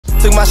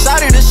Took my shot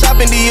at the shop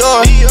in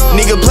Dior.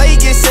 Nigga play,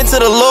 get sent to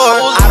the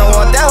Lord. I don't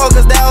want that hoe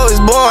cause that hoe is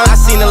born. I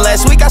seen her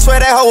last week, I swear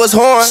that hoe was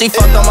horn. She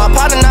fucked on my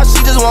partner, now she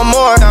just want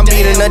more. I'm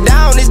beating her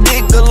down, this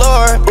dick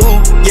galore.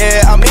 Ooh,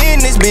 yeah, I'm in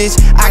this bitch.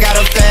 I got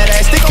a fat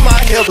ass stick on my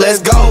hip,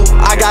 let's go.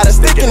 I got a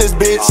stick in this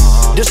bitch.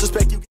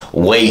 Disrespect you.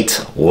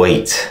 Wait.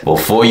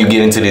 Before you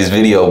get into this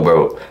video,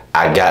 bro,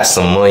 I got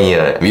some money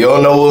on. If you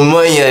don't know what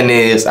money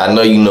is, I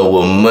know you know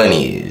what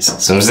money is.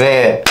 So I'm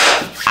saying,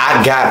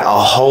 I got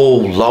a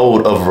whole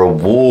load of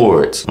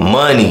rewards,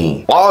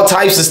 money, all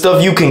types of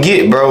stuff you can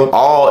get, bro.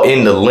 All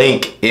in the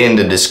link in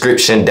the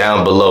description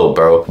down below,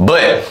 bro.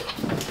 But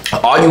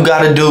all you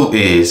gotta do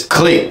is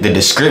click the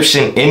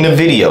description in the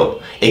video.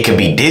 It could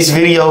be this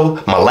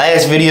video, my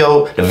last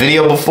video, the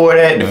video before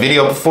that, the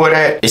video before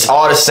that. It's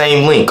all the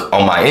same link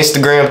on my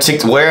Instagram,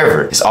 TikTok,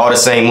 wherever. It's all the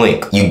same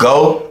link. You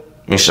go,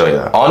 let me show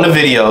y'all. On the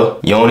video,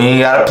 you don't even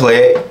gotta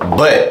play it,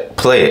 but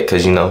play it,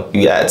 cause you know,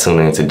 you gotta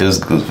tune into Deuce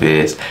Goose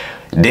Vids.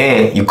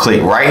 Then you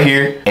click right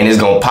here and it's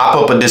gonna pop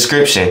up a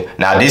description.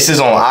 Now this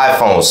is on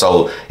iPhone,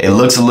 so it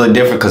looks a little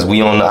different cause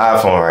we on the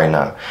iPhone right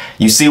now.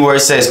 You see where it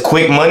says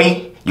quick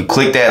money? You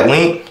click that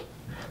link.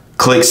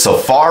 Click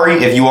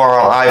Safari if you are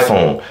on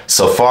iPhone.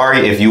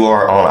 Safari if you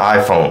are on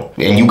iPhone.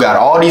 And you got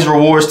all these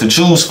rewards to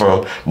choose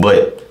from,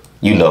 but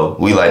you know,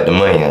 we like the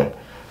money on.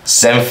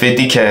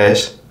 $750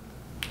 cash.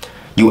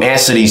 You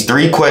answer these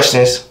 3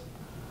 questions.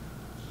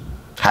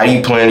 How do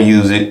you plan to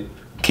use it?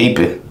 Keep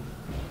it.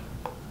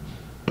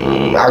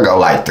 I'll go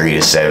like 3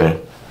 to 7.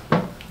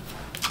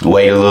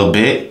 Wait a little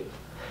bit.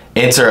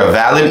 Enter a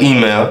valid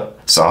email.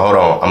 So hold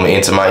on, I'm gonna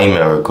enter my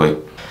email real quick.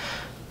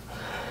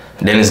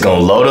 Then it's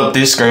gonna load up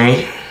this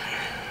screen.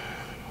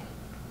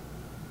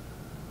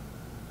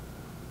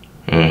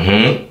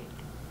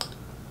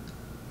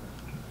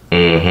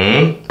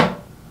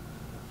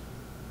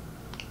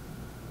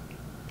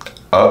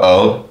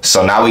 Uh-oh.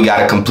 So now we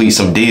gotta complete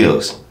some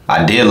deals.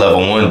 I did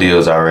level 1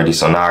 deals already,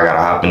 so now I gotta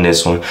hop in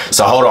this one.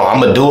 So hold on,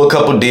 I'm gonna do a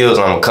couple deals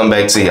and I'm gonna come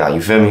back to y'all,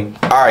 you feel me?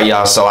 All right,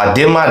 y'all, so I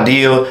did my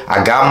deal.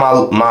 I got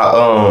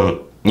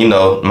you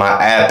know, my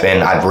app,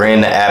 and I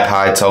ran the app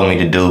how it told me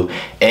to do.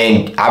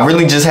 And I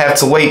really just have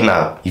to wait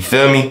now, you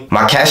feel me?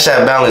 My Cash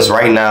App balance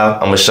right now,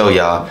 I'm gonna show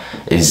y'all,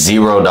 is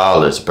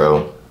 $0,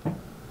 bro.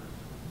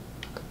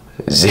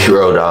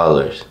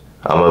 $0.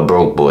 I'm a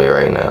broke boy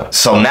right now.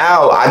 So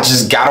now I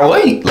just gotta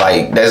wait.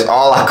 Like, that's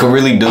all I could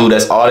really do.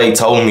 That's all they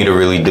told me to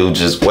really do,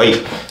 just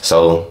wait.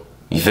 So,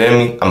 you feel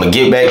me? I'm gonna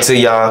get back to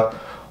y'all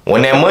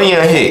when that money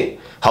hit.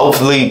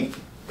 Hopefully,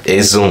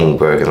 it's soon,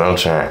 bro, cause I'm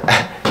trying.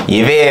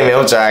 You feel me?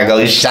 I'm trying to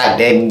go shot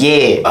that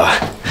gig.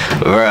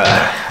 Bruh,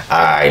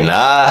 alright,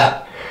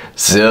 nah.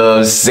 So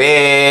I'm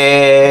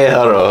saying,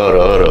 hold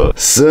on.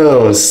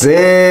 So I'm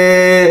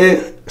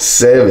saying,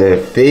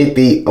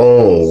 $750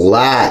 on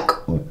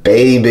lock,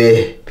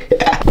 baby.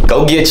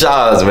 Go get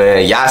y'all's,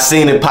 man. Y'all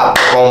seen it pop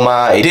up on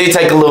mine. It did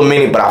take a little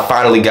minute, but I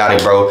finally got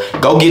it, bro.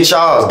 Go get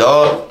y'all's,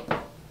 dog.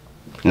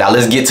 Now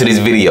let's get to this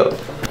video.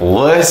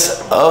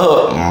 What's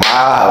up,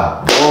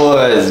 my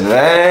boys,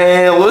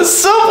 man?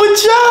 What's up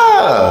with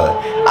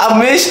y'all? I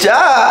missed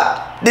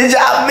y'all. Did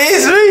y'all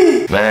miss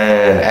me?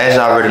 Man, as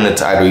y'all read in the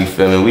title, you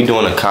feel me? We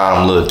doing a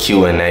calm little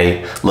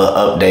Q&A, little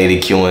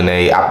updated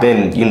Q&A. I've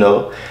been, you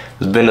know,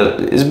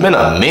 it's been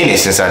a minute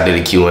since I did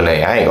a Q&A.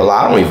 I ain't gonna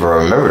lie, I don't even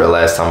remember the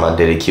last time I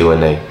did a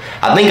Q&A.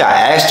 I think I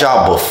asked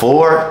y'all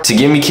before to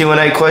give me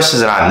Q&A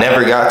questions and I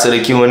never got to the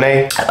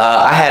Q&A.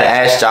 I had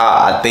asked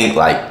y'all, I think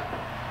like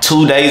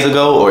 2 days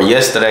ago or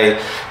yesterday,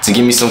 to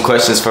give me some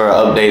questions for an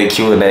updated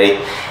Q&A.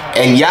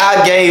 And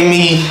y'all gave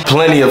me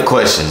plenty of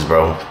questions,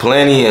 bro.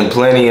 Plenty of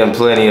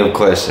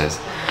questions.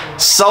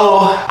 So,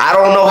 I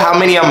don't know how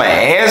many I'm gonna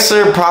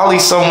answer. Probably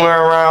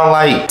somewhere around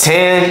like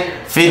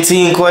 10,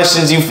 15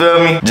 questions, you feel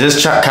me?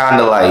 Just try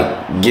kinda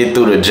like get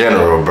through the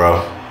general,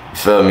 bro. You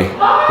feel me?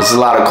 It's a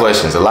lot of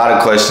questions,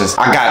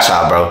 I got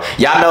y'all, bro.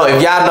 Y'all know,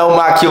 if y'all know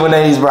my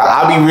Q&As, bro,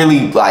 I be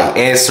really like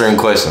answering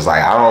questions.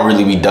 Like, I don't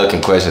really be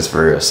ducking questions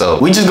for real. So,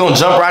 we just gonna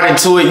jump right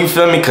into it, you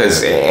feel me?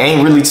 Cause it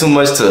ain't really too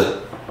much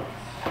to,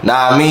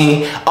 nah, I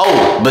mean,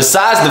 oh,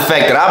 besides the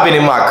fact that I've been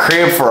in my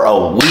crib for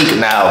a week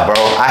now, bro.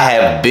 I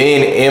have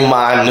been in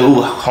my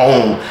new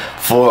home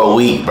for a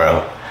week,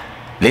 bro.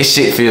 This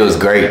shit feels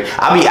great.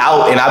 I be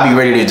out and I be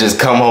ready to just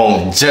come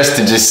home just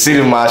to just sit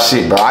in my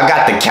shit, bro. I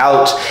got the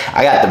couch,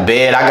 I got the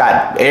bed, I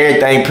got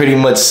everything pretty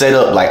much set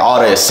up. Like, all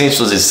the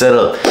essentials is set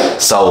up.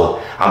 So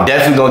I'm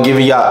definitely gonna give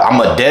y'all,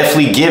 I'ma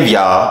definitely give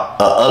y'all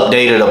an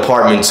updated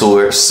apartment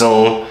tour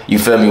soon. You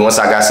feel me? Once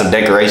I got some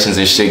decorations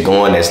and shit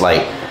going, that's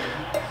like,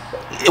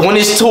 when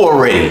it's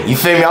tour ready, you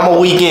feel me? I'm a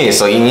weekend,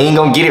 so you ain't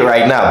gonna get it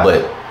right now,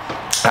 but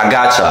I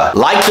got y'all.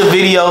 Like the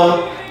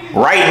video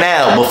right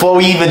now, before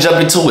we even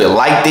jump into it.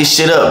 Like this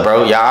shit up,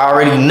 bro. Y'all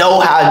already know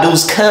how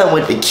dudes come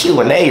with the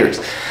Q&A'ers.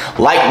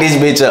 Like this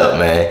bitch up,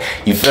 man.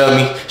 You feel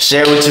me?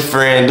 Share with your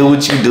friend, do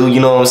what you do, you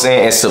know what I'm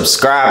saying? And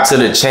subscribe to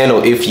the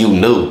channel if you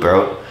new,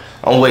 bro.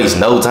 Don't waste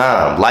no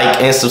time.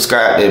 Like and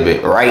subscribe that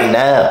bit right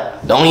now.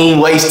 Don't even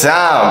waste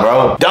time,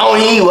 bro.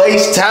 Don't even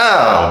waste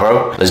time,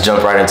 bro. Let's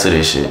jump right into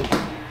this shit.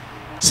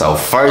 So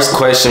first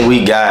question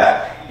we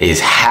got is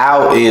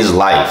how is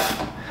life?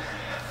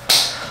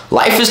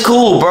 Life is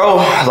cool, bro.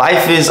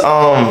 Life is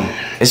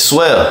it's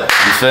swell.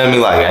 You feel me?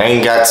 Like I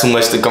ain't got too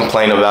much to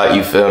complain about.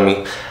 You feel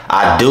me?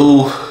 I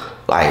do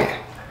like.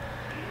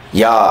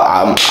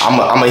 Y'all,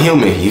 I'm a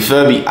human, you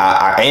feel me?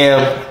 I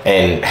am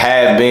and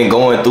have been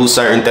going through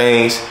certain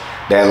things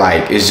that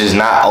like it's just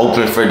not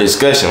open for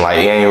discussion. Like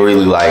it ain't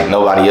really like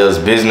nobody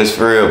else's business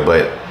for real,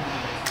 but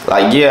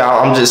like yeah,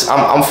 I'm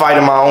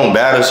fighting my own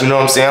battles, you know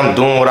what I'm saying? I'm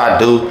doing what I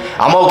do.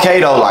 I'm okay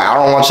though, like I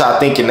don't want y'all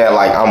thinking that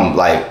like I'm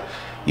like,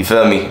 you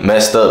feel me,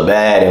 messed up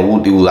bad and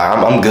woo-doo. Like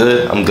I'm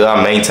good,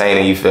 I'm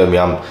maintaining, you feel me?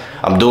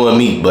 I'm doing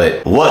me,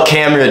 but what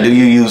camera do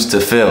you use to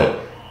film?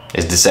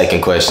 Is the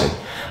second question.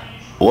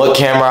 What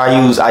camera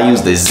I use? I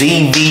use the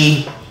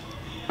ZV.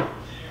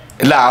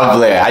 Nah, I'm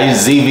playing. I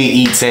use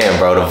ZV-E10,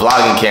 bro. The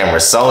vlogging camera.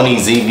 Sony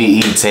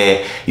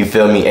ZV-E10. You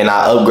feel me? And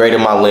I upgraded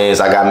my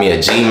lens. I got me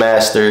a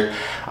G-Master.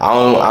 I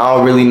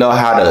don't really know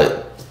how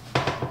to,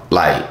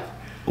 like,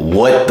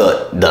 what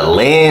the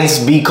lens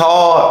be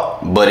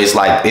called, but it's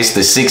like, it's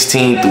the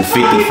 16 through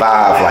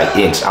 55 like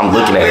inch. I'm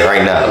looking at it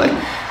right now. Like,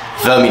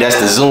 feel me? That's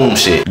the zoom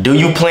shit. Do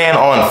you plan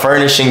on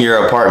furnishing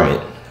your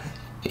apartment?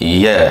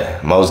 Yeah,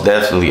 most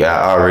definitely.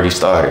 I already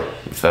started.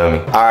 You feel me?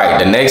 All right,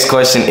 the next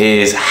question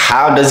is,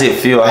 how does it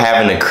feel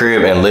having a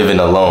crib and living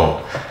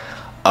alone?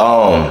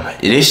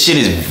 This shit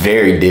is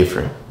very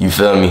different. You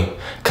feel me?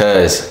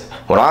 Cause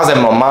when I was at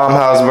my mom's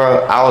house,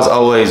 bro, I was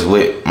always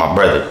with my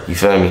brother. You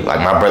feel me? Like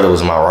my brother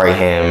was my right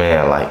hand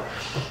man. Like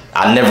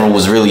I never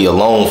was really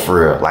alone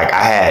for real. Like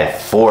I had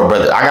 4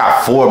 brothers. I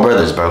got 4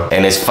 brothers, bro.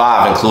 And it's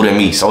 5 including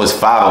me. So it's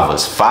 5 of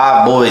us.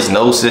 5 boys,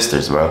 no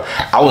sisters, bro.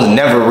 I was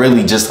never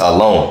really just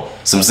alone.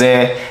 So I'm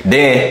saying?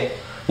 Then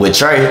with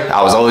Trey,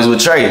 I was always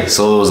with Trey.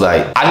 So it was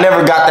like, I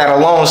never got that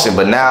alone shit.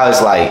 But now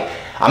it's like,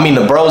 I mean,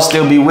 the bros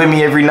still be with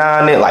me every now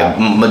and then. Like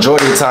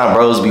majority of the time,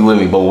 bros be with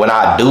me. But when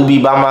I do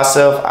be by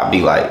myself, I be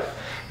like,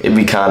 it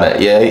be kind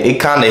of, yeah, it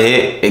kind of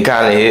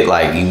hit,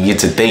 like you get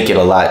to thinking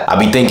a lot. I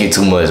be thinking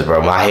too much,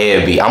 bro. My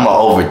head be, I'm an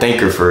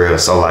overthinker for real.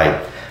 So like,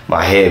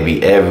 my head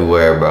be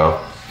everywhere, bro.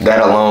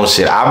 That alone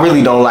shit, I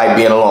really don't like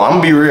being alone. I'm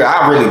gonna be real,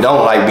 I really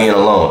don't like being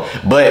alone.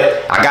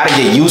 But I gotta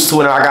get used to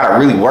it and I gotta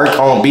really work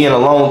on being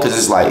alone because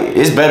it's like,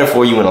 it's better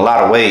for you in a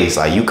lot of ways.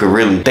 Like you could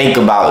really think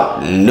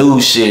about new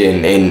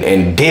shit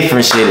and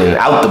different shit and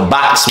out the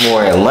box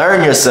more and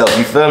learn yourself,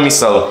 you feel me?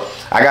 So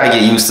I gotta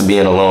get used to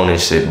being alone and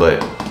shit,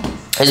 but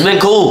it's been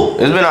cool.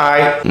 It's been all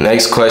right.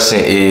 Next question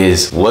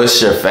is, what's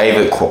your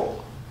favorite quality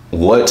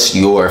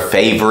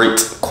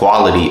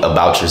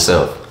about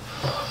yourself?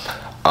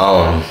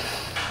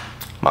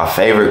 My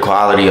favorite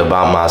quality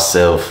about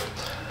myself,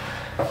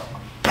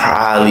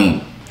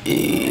 probably,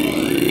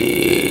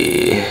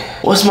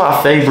 what's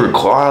my favorite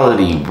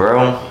quality,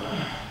 bro?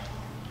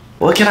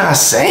 What can I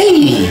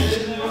say?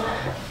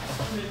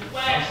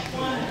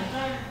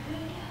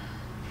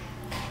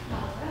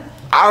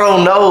 I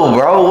don't know,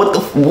 bro. What?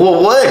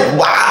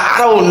 I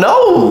don't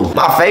know.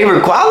 My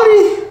favorite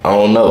quality? I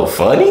don't know.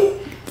 Funny?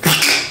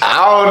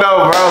 I don't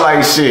know, bro.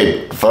 Like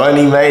shit.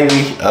 Funny,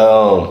 maybe.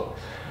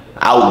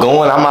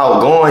 Outgoing. I'm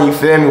outgoing. You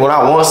feel me? When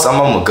I want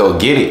something, I'm gonna go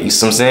get it. You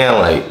see what I'm saying?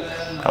 Like,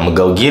 I'm gonna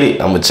go get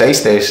it. I'm gonna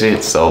chase that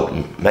shit. So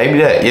maybe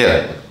that.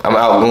 Yeah. I'm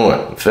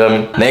outgoing. You feel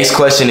me? Next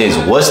question is,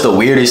 what's the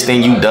weirdest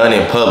thing you done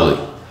in public?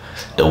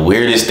 The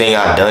weirdest thing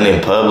I done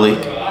in public?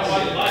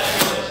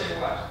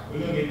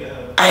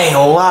 I ain't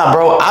gonna lie,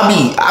 bro.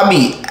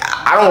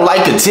 I don't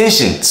like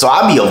attention. So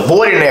I be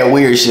avoiding that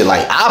weird shit.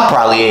 Like, I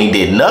probably ain't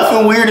did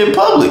nothing weird in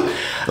public.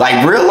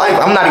 Like, real life,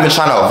 I'm not even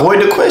trying to avoid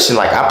the question.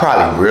 Like, I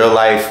probably, real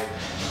life,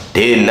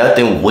 did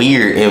nothing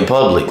weird in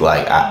public.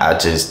 Like, I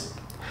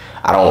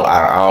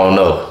don't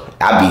know.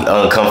 I be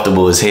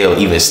uncomfortable as hell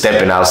even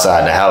stepping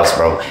outside the house,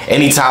 bro.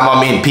 Anytime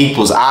I'm in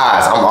people's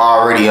eyes, I'm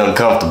already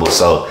uncomfortable.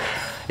 So,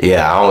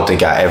 yeah, I don't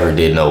think I ever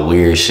did no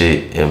weird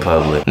shit in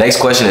public. Next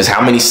question is,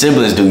 how many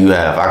siblings do you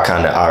have? I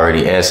kind of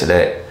already answered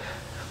that.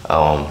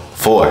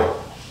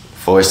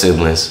 4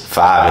 siblings,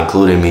 5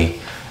 including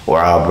me.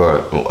 We're all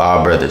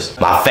brothers.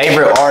 My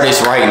favorite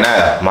artist right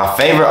now,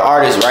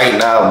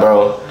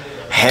 bro,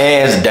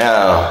 hands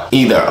down,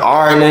 either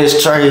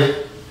Arnest Trey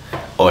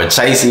or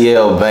Chasey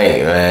L.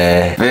 Bank,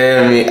 man.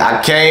 Feel me?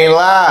 I can't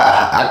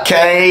lie.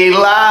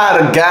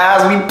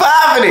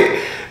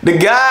 The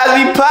guys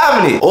be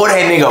popping it. Or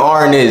that nigga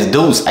Arnest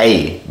Deuce.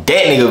 Hey,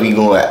 that nigga be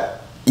going,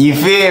 you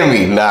feel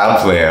me? Nah,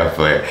 I'm playing.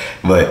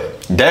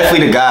 But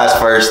definitely the guys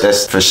first.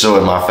 That's for sure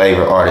my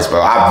favorite artist,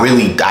 bro. I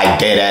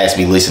dead ass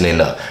be listening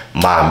to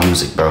my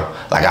music, bro.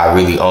 Like, I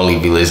really only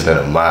be listening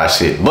to my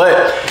shit. But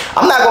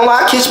I'm not gonna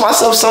lie, I catch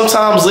myself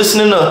sometimes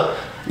listening to,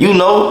 you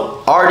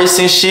know, artists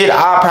and shit.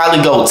 I'll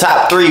probably go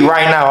top 3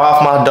 right now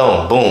off my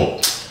dome.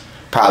 Boom.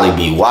 Probably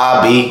be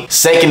YB.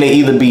 Second to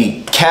either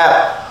be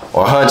Cap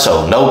or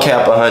Huncho. No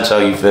Cap or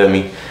Huncho, you feel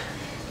me?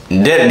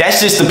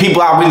 That's just the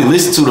people I really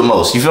listen to the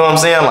most. You feel what I'm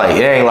saying? Like,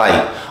 it ain't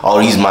like, oh,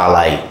 these my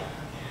like,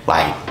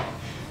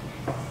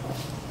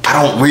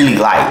 I don't really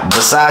like,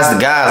 besides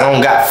the guys, I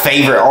don't got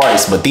favorite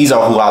artists, but these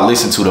are who I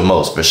listen to the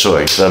most, for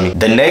sure, you feel me?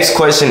 The next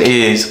question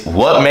is,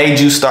 what made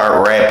you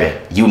start rapping?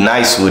 You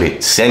nice with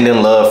it.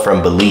 Sending love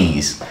from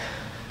Belize.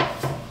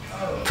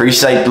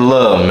 Appreciate the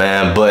love,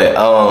 man, but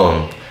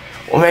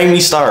what made me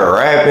start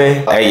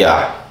rapping? Hey,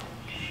 y'all.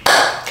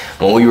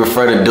 When we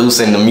refer to Deuce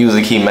and the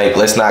music he make,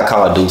 let's not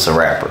call Deuce a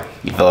rapper.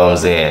 You feel what I'm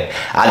saying?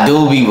 I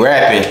do be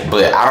rapping,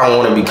 but I don't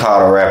want to be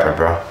called a rapper,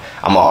 bro.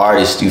 I'm an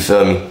artist, you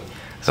feel me?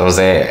 So I'm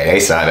saying, hey,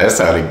 that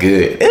sounded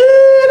good. That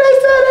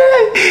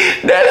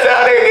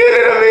sounded good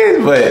in a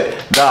minute.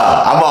 But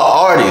nah, I'm an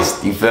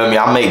artist, you feel me?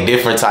 I make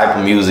different type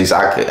of music.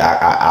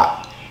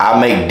 I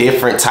make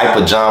different type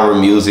of genre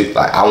music.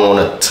 Like, I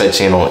want to touch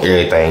in on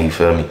everything, you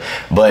feel me?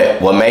 But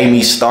what made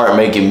me start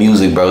making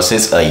music, bro,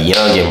 since a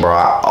youngin', bro,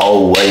 I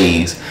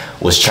always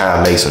was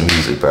trying to make some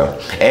music, bro.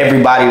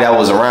 Everybody that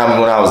was around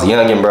me when I was a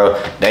youngin',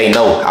 bro, they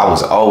know I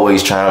was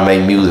always trying to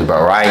make music,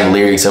 bro. Writing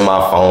lyrics in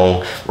my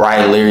phone,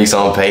 writing lyrics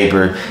on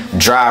paper,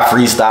 dry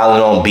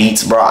freestyling on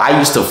beats, bro. I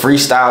used to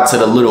freestyle to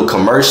the little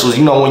commercials.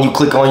 You know when you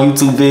click on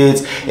YouTube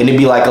vids and it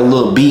be like a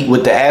little beat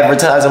with the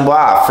advertising, boy,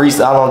 I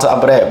freestyle on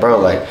top of that, bro.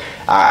 Like,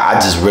 I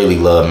just really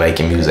love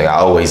making music. I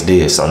always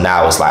did. So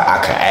now it's like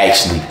I can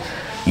actually,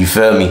 you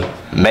feel me,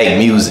 make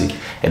music.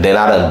 And then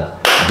I done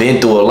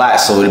been through a lot,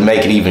 so it'd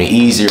make it even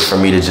easier for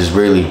me to just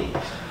really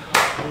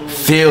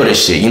feel the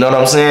shit. You know what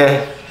I'm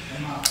saying?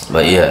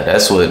 But yeah,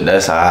 that's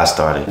how I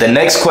started. The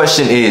next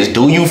question is,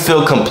 do you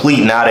feel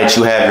complete now that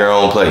you have your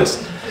own place?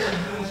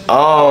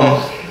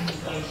 No.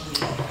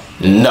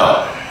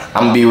 I'm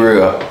gonna be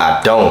real.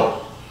 I don't.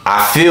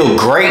 I feel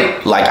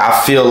great. Like,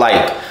 I feel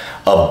like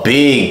a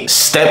big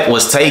step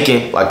was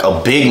taken, like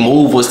a big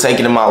move was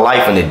taken in my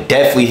life, and it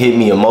definitely hit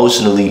me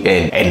emotionally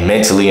and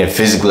mentally and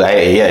physically.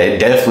 Yeah, it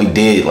definitely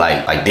did.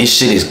 Like this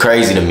shit is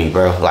crazy to me,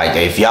 bro. Like,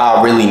 if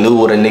y'all really knew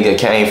where a nigga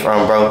came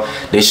from, bro,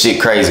 this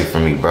shit crazy for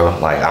me, bro.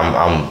 Like,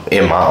 I'm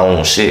in my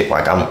own shit.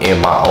 Like, I'm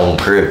in my own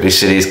crib. This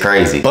shit is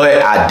crazy.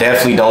 But I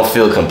definitely don't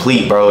feel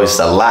complete, bro. It's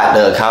a lot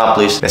to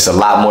accomplish. It's a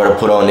lot more to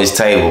put on this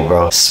table,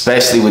 bro.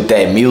 Especially with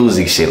that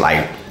music shit.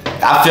 Like,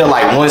 I feel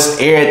like once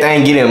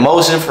everything get in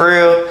motion for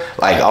real,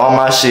 like all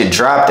my shit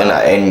dropped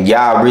and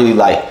y'all really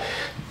like,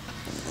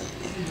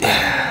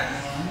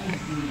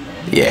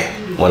 yeah,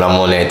 when I'm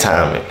on that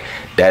timing,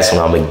 that's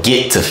when I'm gonna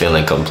get to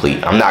feeling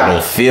complete. I'm not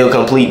gonna feel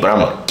complete, but I'm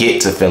gonna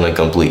get to feeling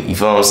complete. You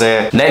feel what I'm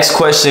saying? Next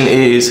question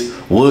is,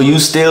 will you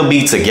still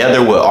be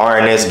together with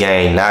RNS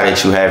Gang now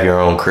that you have your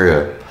own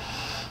crib?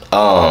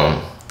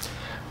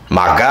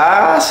 My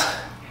guys,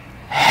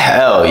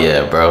 hell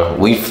yeah, bro.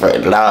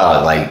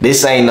 Like,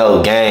 this ain't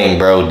no gang,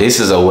 bro. This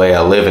is a way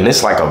of living.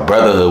 This like a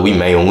brotherhood we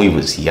made when we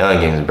was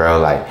youngins, bro.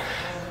 Like,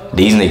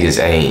 these niggas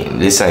ain't,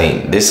 this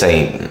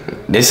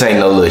ain't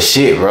no little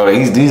shit, bro.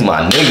 These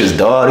my niggas,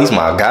 dog. These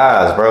my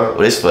guys, bro.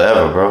 This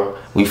forever, bro.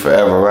 We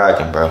forever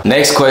rocking, bro.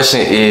 Next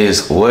question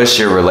is, what's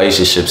your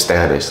relationship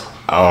status?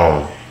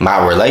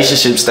 My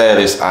relationship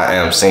status, I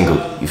am single.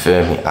 You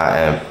feel me? I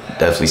am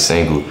definitely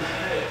single.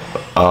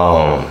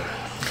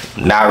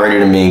 Not ready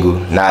to mingle,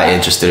 not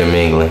interested in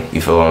mingling. You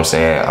feel what I'm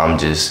saying? I'm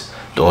just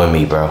doing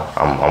me, bro.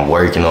 I'm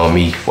working on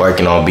me,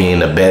 working on being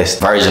the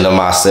best version of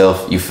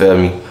myself. You feel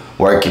me?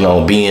 Working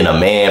on being a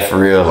man for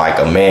real, like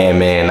a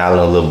man, not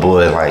a little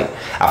boy. Like,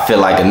 I feel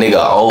like a nigga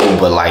old,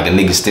 but like a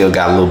nigga still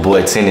got little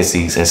boy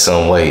tendencies in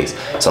some ways.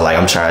 So like,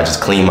 I'm trying to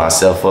just clean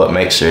myself up,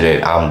 make sure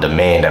that I'm the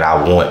man that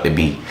I want to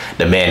be,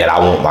 the man that I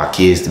want my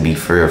kids to be,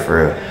 for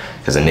real.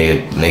 Cause a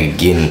nigga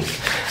getting,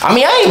 I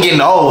mean, I ain't getting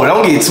old,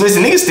 don't get it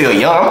twisted, nigga still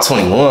young, I'm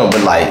 21,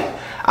 but like,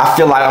 I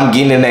feel like I'm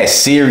getting in that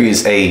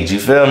serious age, you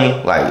feel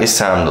me? Like, it's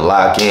time to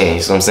lock in,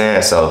 you know what I'm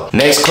saying? So,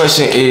 next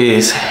question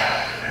is,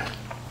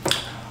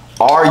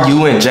 are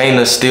you and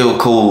Jayna still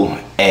cool?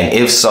 And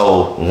if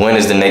so, when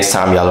is the next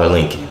time y'all are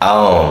linking?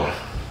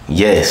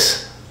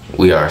 Yes,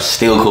 we are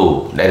still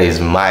cool. That is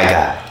my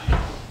guy,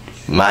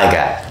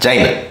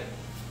 Jayna.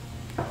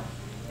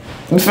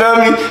 You feel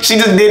me? She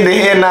just did the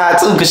head nod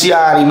too, cause she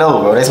already know,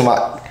 bro. That's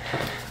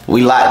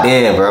we locked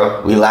in,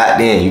 bro. We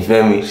locked in, you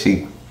feel me?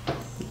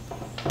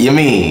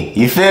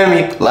 You feel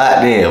me?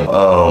 Locked in.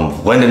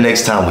 When the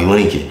next time we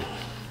linking?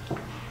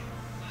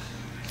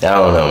 I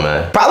don't know,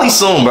 man. Probably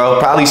soon,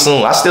 bro. Probably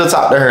soon. I still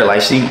talk to her.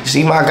 Like,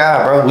 she my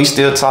guy, bro. We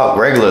still talk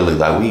regularly.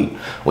 Like,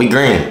 we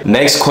green.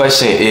 Next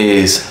question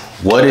is,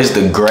 what is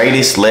the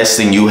greatest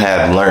lesson you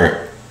have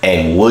learned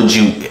and would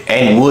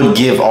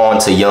give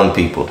on to young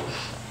people?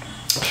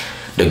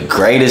 The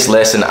greatest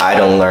lesson I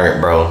done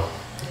learned, bro,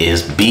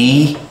 is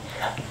be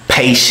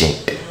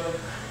patient.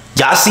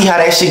 Y'all see how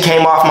that shit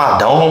came off my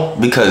dome?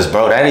 Because,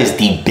 bro, that is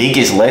the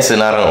biggest lesson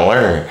I done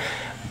learned.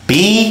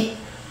 Be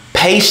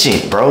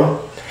patient,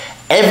 bro.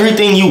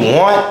 Everything you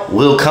want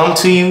will come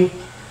to you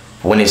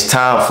when it's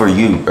time for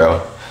you,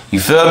 bro. You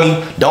feel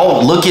me?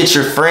 Don't look at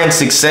your friend's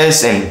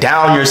success and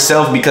down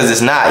yourself because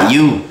it's not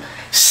you.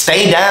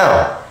 Stay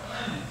down.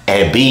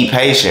 And be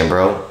patient,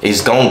 bro.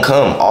 It's gonna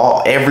come.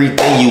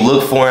 Everything you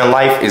look for in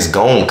life is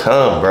gonna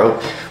come, bro.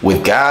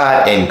 With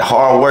God and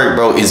hard work,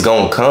 bro, it's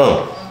gonna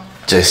come.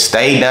 Just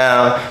stay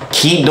down.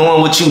 Keep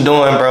doing what you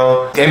doing,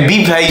 bro. And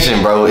be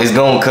patient, bro. It's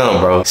gonna come,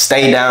 bro.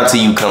 Stay down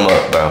till you come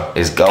up, bro.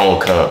 It's gonna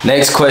come.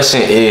 Next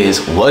question is,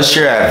 what's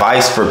your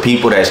advice for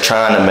people that's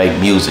trying to make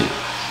music?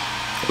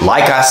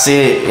 Like I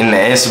said in the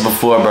answer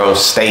before, bro,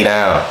 stay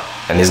down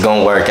and it's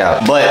gonna work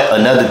out. But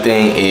another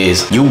thing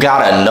is, you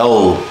gotta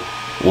know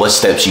what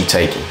steps you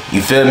taking.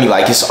 You feel me?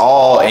 Like, it's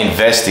all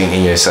investing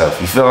in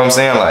yourself. You feel what I'm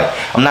saying? Like,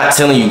 I'm not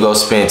telling you go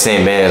spend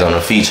 10 bands on a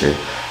feature,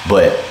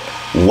 but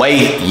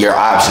weigh your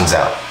options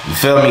out. You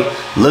feel me?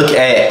 Look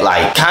at,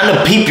 like, kind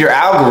of peep your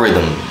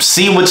algorithm.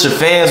 See what your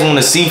fans want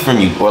to see from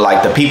you, or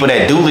like the people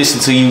that do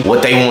listen to you,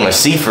 what they want to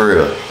see for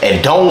real.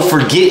 And don't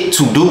forget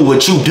to do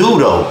what you do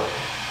though.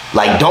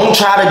 Like, don't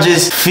try to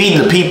just feed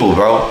the people,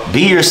 bro.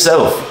 Be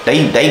yourself.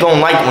 They gonna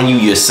like when you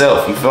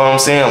yourself. You feel what I'm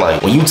saying?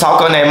 Like, when you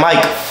talk on that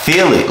mic,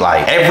 feel it.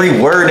 Like,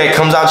 every word that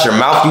comes out your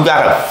mouth, you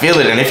gotta feel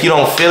it. And if you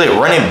don't feel it,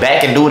 run it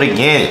back and do it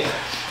again.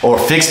 Or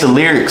fix the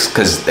lyrics,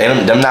 because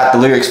them not the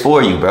lyrics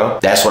for you, bro.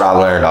 That's what I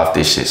learned off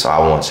this shit. So I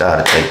want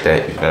y'all to take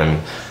that, you feel me?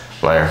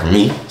 Learn from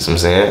me, you know what I'm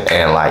saying?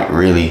 And like,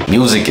 really,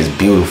 music is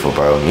beautiful,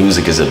 bro.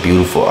 Music is a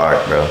beautiful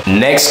art, bro.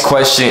 Next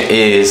question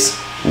is,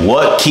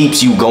 what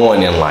keeps you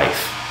going in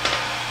life?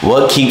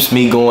 What keeps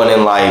me going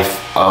in life?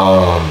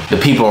 The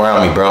people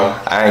around me, bro.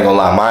 I ain't gonna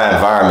lie, my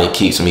environment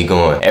keeps me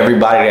going.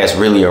 Everybody that's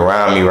really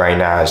around me right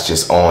now is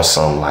just on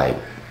some like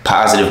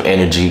positive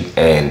energy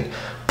and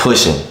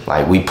pushing.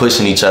 Like, we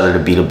pushing each other to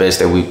be the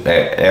best at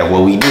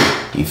what we do.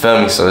 You feel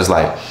me? So it's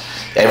like,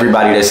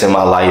 everybody that's in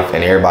my life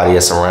and everybody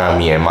that's around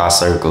me in my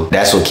circle,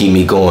 that's what keep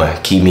me going,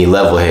 keep me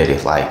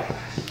level-headed. Like,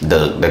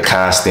 the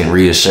constant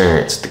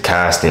reassurance, the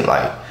constant,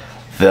 like,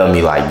 feel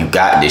me, like, you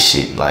got this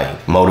shit,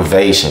 like,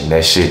 motivation.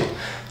 That shit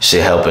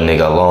help a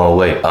nigga a long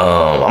way. I'm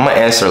gonna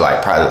answer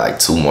like probably like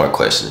 2 more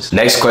questions.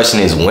 Next question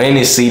is, when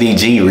is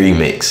CDG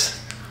remix?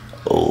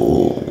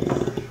 Oh,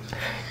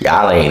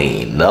 y'all ain't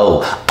even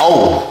know.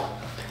 Oh,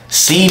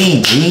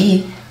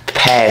 CDG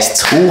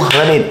passed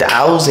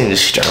 200,000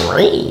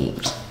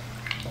 streams.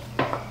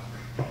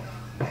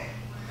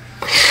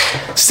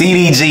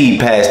 CDG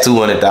passed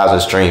 200,000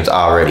 streams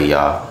already,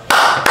 y'all.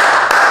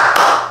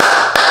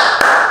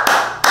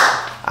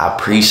 I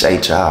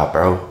appreciate y'all,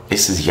 bro.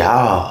 This is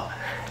y'all.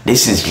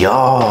 This is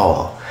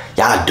y'all.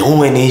 Y'all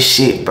doing this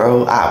shit,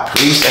 bro. I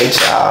appreciate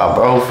y'all,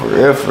 bro. For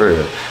real, for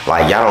real.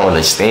 Like, y'all don't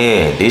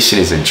understand. This shit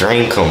is a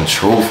dream come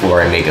true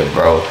for a nigga,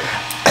 bro.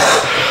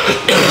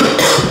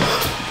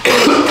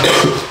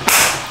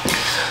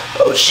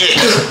 Oh, shit.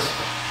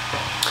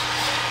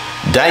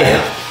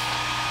 Damn.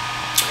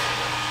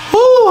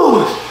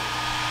 Woo.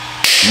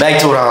 Back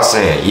to what I was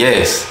saying.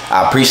 Yes,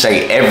 I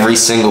appreciate every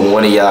single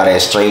one of y'all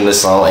that streamed the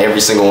song.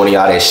 Every single one of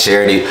y'all that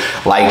shared it,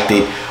 liked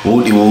it.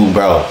 Woo-de-woo,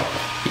 bro.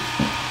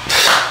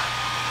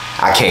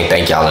 I can't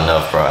thank y'all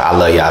enough, bro. I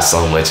love y'all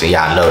so much and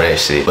y'all know that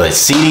shit. But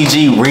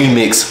CDG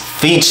Remix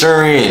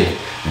featuring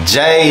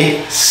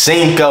J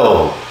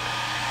Cinco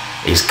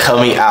is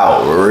coming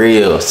out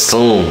real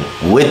soon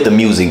with the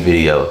music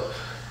video.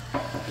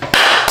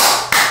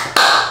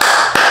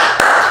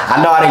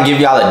 I know I didn't give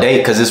y'all a date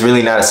because it's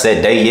really not a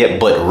set date yet,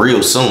 but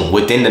real soon,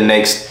 within the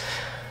next,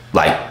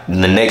 like,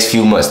 the next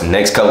few months, the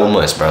next couple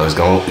months, bro, it's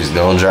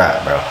gonna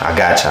drop, bro. I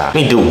got y'all. Let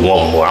me do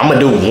one more. I'm gonna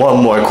do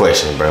one more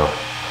question, bro.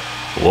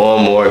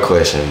 One more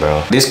question,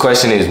 bro. This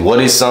question is, what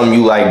is something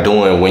you like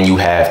doing when you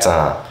have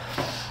time?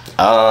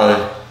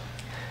 Y'all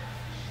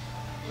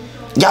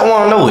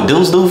wanna know what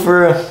dudes do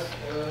for real?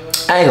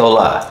 I ain't gonna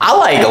lie. I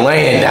like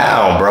laying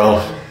down,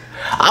 bro.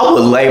 I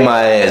would lay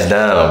my ass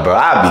down, bro.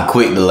 I'd be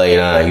quick to lay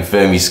down, you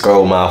feel me?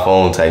 Scroll my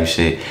phone type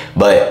shit.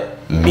 But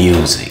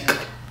music.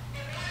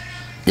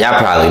 Y'all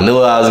probably knew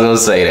I was gonna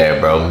say that,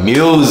 bro.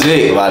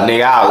 Music, my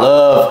nigga. I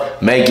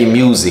love making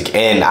music.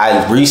 And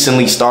I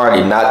recently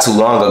started, not too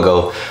long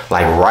ago,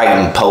 like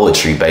writing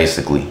poetry,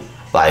 basically.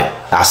 Like,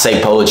 I say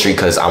poetry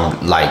because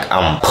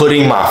I'm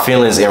putting my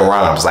feelings in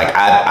rhymes. Like,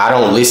 I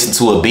don't listen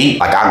to a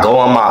beat. Like, I go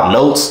on my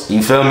notes,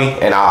 you feel me?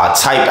 And I'll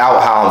type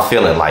out how I'm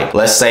feeling. Like,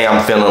 let's say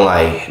I'm feeling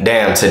like,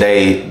 damn,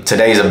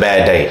 today's a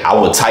bad day. I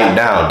will type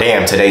down,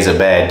 damn, today's a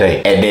bad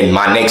day. And then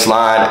my next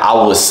line, I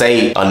will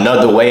say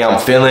another way I'm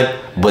feeling,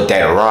 but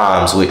that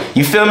rhymes with,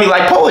 you feel me,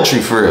 like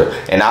poetry for real.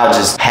 And I'll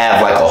just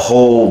have like a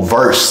whole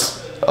verse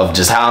of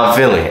just how I'm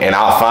feeling, and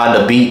I'll find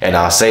a beat and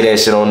I'll say that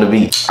shit on the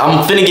beat.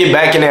 I'm finna get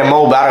back in that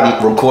mode, but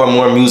I record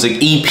more music.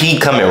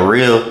 EP coming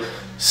real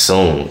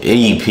soon.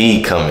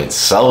 EP coming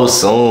so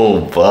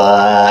soon,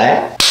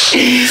 but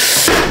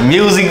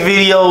music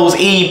videos,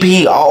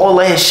 EP, all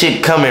that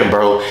shit coming,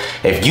 bro.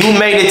 If you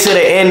made it to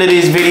the end of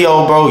this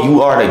video, bro,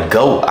 you are the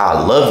GOAT.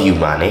 I love you,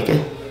 my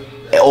nigga.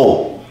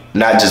 Oh,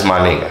 not just my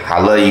nigga. I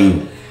love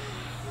you,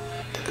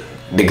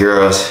 the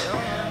girls.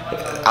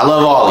 I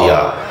love all of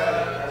y'all.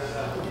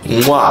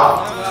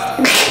 Mwah.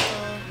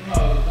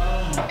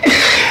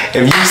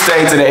 If you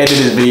stayed to the end of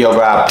this video,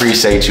 bro, I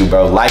appreciate you,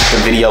 bro. Like the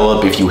video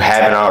up if you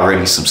haven't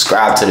already.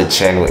 Subscribe to the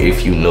channel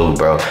if you new,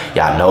 bro.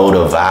 Y'all know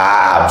the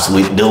vibes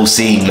with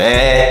Deucey,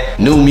 man.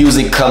 New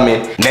music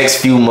coming next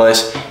few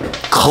months.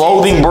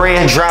 Clothing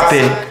brand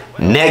dropping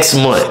next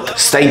month.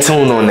 Stay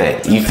tuned on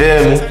that. You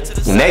feel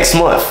me? Next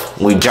month,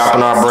 we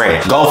dropping our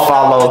brand. Go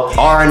follow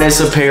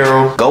RNS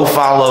Apparel. Go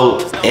follow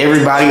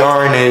everybody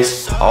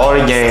RNS, all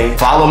the gang.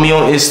 Follow me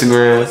on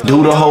Instagram.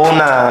 Do the whole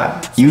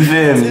 9. You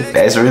feel me?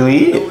 That's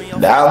really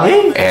it. That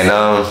me.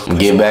 And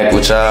get back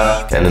with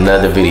y'all in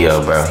another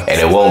video, bro. And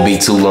it won't be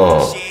too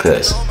long,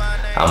 cause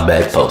I'm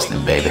back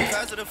posting, baby.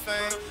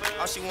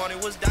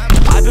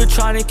 I've been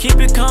trying to keep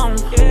it calm.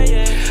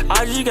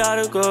 I just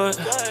gotta go.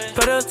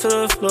 Pedal to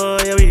the floor,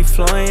 yeah, we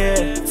flowing,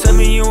 yeah. Tell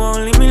me you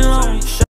won't leave me alone.